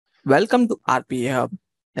Welcome to RPA Hub.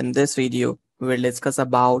 In this video, we'll discuss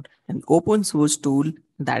about an open source tool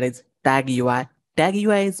that is TagUI.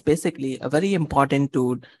 TagUI is basically a very important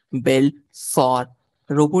tool built for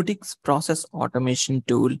robotics process automation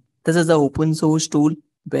tool. This is an open source tool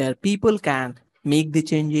where people can make the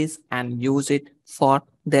changes and use it for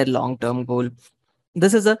their long-term goal.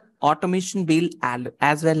 This is a automation build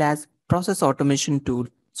as well as process automation tool.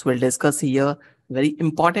 So we'll discuss here very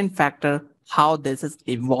important factor how this is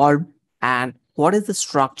evolved and what is the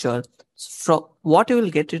structure. So what you will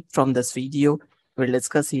get it from this video. We'll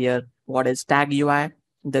discuss here what is Tag UI,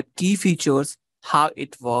 the key features, how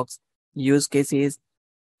it works, use cases.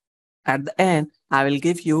 At the end, I will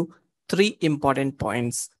give you three important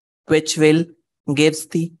points which will gives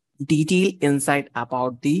the detailed insight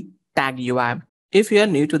about the Tag UI. If you are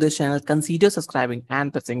new to this channel, consider subscribing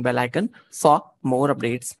and pressing bell icon for more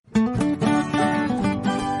updates.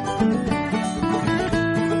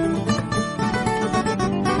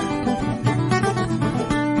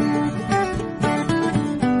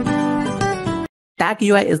 Tag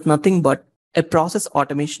UI is nothing but a process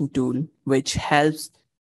automation tool which helps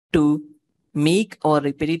to make our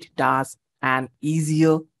repetitive tasks an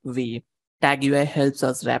easier way. Tag UI helps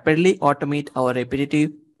us rapidly automate our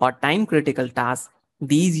repetitive or time critical tasks.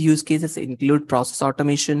 These use cases include process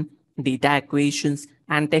automation, data equations,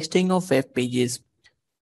 and testing of web pages.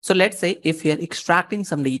 So let's say if we are extracting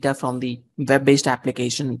some data from the web-based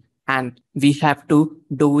application and we have to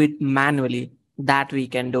do it manually, that we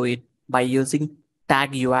can do it by using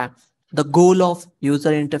Tag UI. The goal of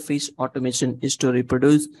user interface automation is to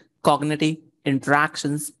reproduce cognitive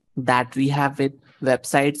interactions that we have with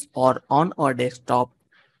websites or on our desktop.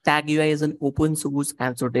 Tag UI is an open source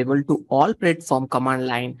and suitable to all platform command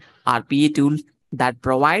line RPA tool that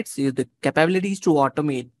provides you the capabilities to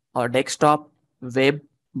automate our desktop, web,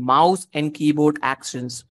 mouse, and keyboard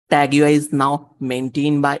actions. Tag UI is now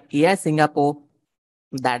maintained by AI Singapore,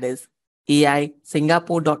 that is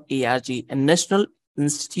AISingapore.org, a national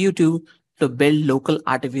institute to build local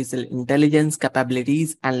artificial intelligence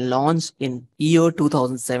capabilities and launched in year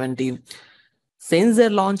 2017. Since their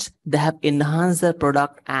launch, they have enhanced their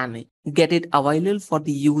product and get it available for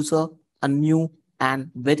the user a new and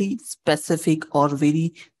very specific or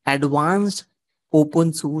very advanced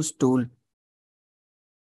open source tool.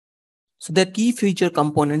 So the key feature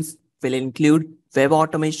components will include web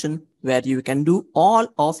automation, where you can do all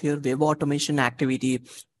of your web automation activity.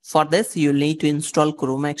 For this, you'll need to install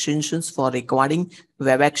Chrome extensions for recording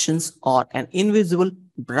web actions or an invisible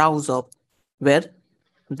browser where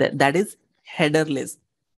that is headerless.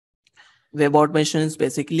 Web automation is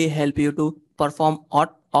basically help you to perform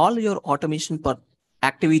all your automation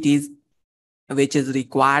activities which is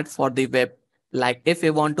required for the web. Like if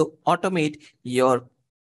you want to automate your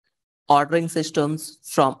ordering systems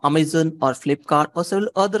from Amazon or Flipkart or several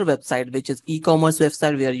other website, which is e-commerce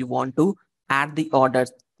website where you want to add the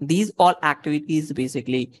orders. These all activities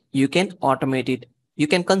basically you can automate it. You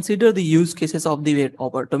can consider the use cases of the web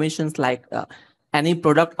of automations like any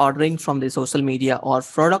product ordering from the social media or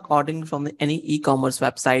product ordering from any e-commerce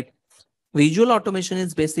website. Visual automation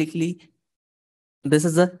is basically this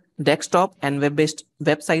is a desktop and web-based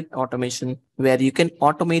website automation where you can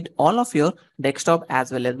automate all of your desktop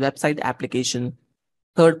as well as website application.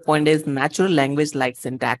 Third point is natural language like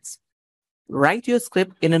syntax. Write your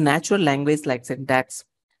script in a natural language like syntax.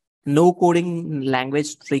 No coding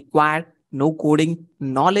language required. No coding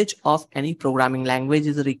knowledge of any programming language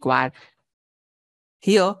is required.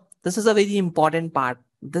 Here, this is a very important part.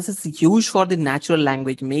 This is huge for the natural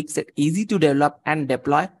language, makes it easy to develop and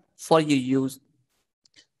deploy for your use.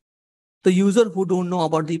 The user who don't know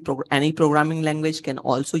about the any programming language can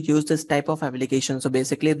also use this type of application. So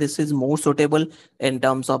basically, this is more suitable in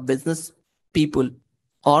terms of business people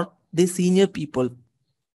or the senior people.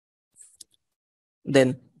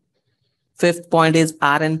 Then fifth point is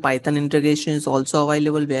R and Python integration is also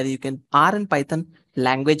available where you can R and Python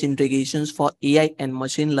language integrations for AI and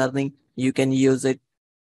machine learning. You can use it.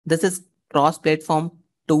 This is cross-platform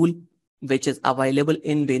tool which is available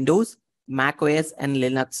in Windows, macOS, and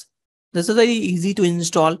Linux. This is very easy to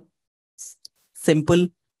install. Simple,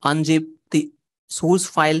 unzip the source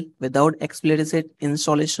file without explicit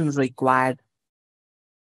installation required.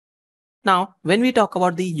 Now, when we talk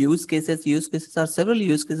about the use cases are several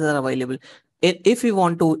use cases are available. If we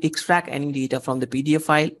want to extract any data from the PDF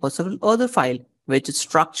file or several other file, which is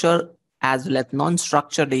structured as well as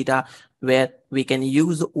non-structured data, where we can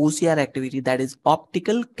use the OCR activity, that is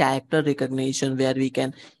optical character recognition, where we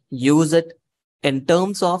can use it in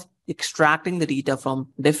terms of extracting the data from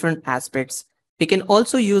different aspects. We can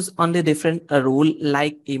also use on the different rule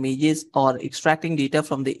like images or extracting data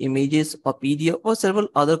from the images or PDF or several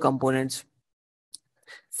other components.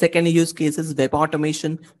 Second use case is web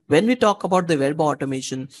automation. When we talk about the web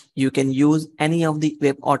automation, you can use any of the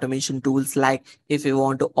web automation tools, like if you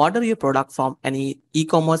want to order your product from any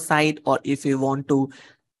e-commerce site, or if you want to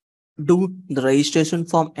do the registration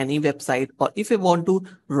from any website, or if you want to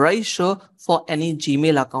register for any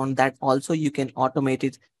Gmail account, that also you can automate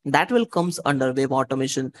it. That will comes under web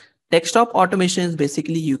automation. Desktop automation is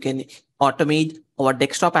basically you can automate our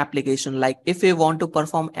desktop application. Like if you want to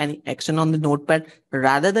perform any action on the notepad,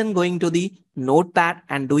 rather than going to the notepad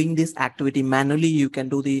and doing this activity manually, you can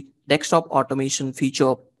do the desktop automation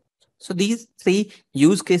feature. So these three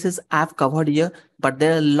use cases I've covered here, but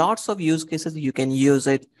there are lots of use cases you can use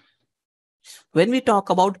it. When we talk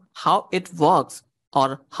about how it works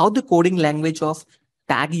or how the coding language of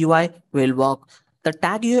TagUI will work, the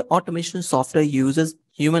TagUI automation software uses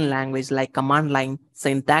human language like command line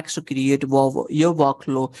syntax to create your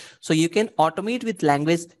workflow. So you can automate with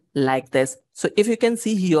language like this. So if you can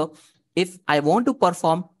see here, if I want to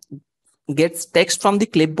perform gets text from the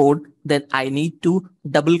clipboard, then I need to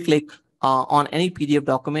double click on any PDF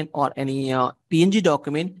document or any PNG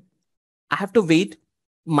document. I have to wait.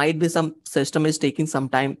 Might be some system is taking some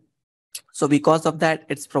time. So because of that,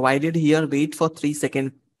 it's provided here. Wait for 3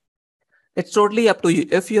 seconds. It's totally up to you.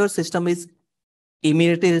 If your system is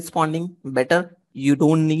immediately responding, better. You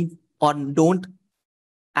don't need or don't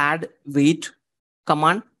add wait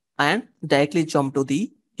command and directly jump to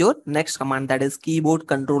the your next command, that is keyboard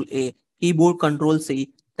control A, keyboard control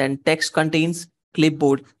C, then text contains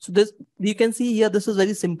clipboard. So this you can see here, this is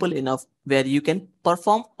very simple enough where you can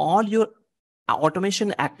perform all your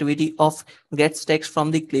automation activity of gets text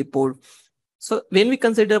from the clipboard. So when we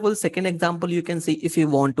consider for the second example, you can see if you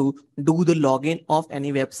want to do the login of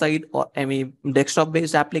any website or any desktop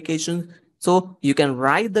based application. So you can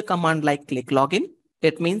write the command like click login.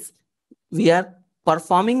 It means we are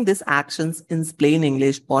performing these actions in plain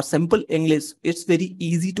English or simple English. It's very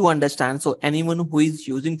easy to understand. So anyone who is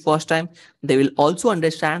using first time, they will also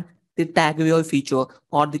understand the TagUI feature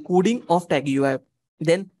or the coding of TagUI.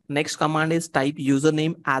 Then next command is type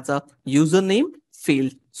username as a username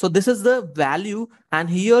field. So this is the value, and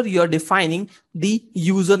here you're defining the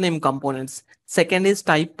username components. Second is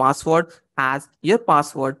type password as your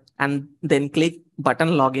password, and then click button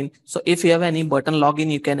login. So if you have any button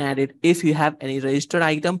login, you can add it. If you have any registered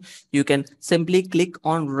item, you can simply click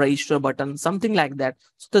on register button, something like that.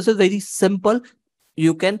 So this is very simple.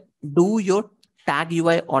 You can do your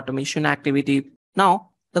TagUI automation activity.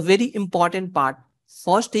 Now, the very important part,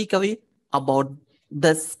 first takeaway about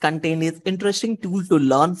this content is interesting tool to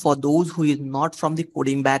learn for those who is not from the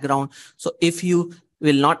coding background. So if you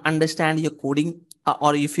will not understand your coding,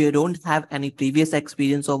 or if you don't have any previous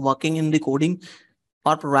experience of working in the coding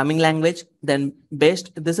or programming language, then this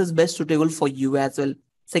is best suitable for you as well.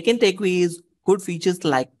 Second takeaway is good features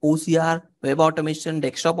like OCR, web automation,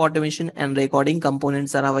 desktop automation, and recording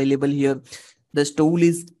components are available here. This tool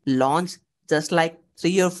is launched just like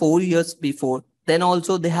 3 or 4 years before. Then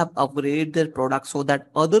also they have upgraded their product so that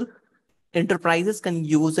other enterprises can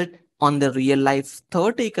use it on the real life.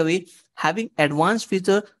 Third takeaway, having advanced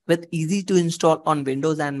feature with easy to install on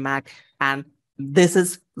Windows and Mac, and this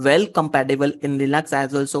is well compatible in Linux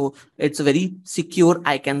as well. So it's very secure,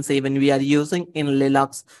 I can say, when we are using in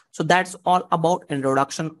Linux. So that's all about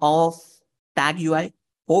introduction of TagUI.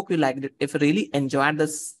 Hope you liked it. If you really enjoyed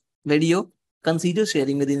this video, consider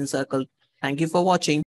sharing within the circle. Thank you for watching.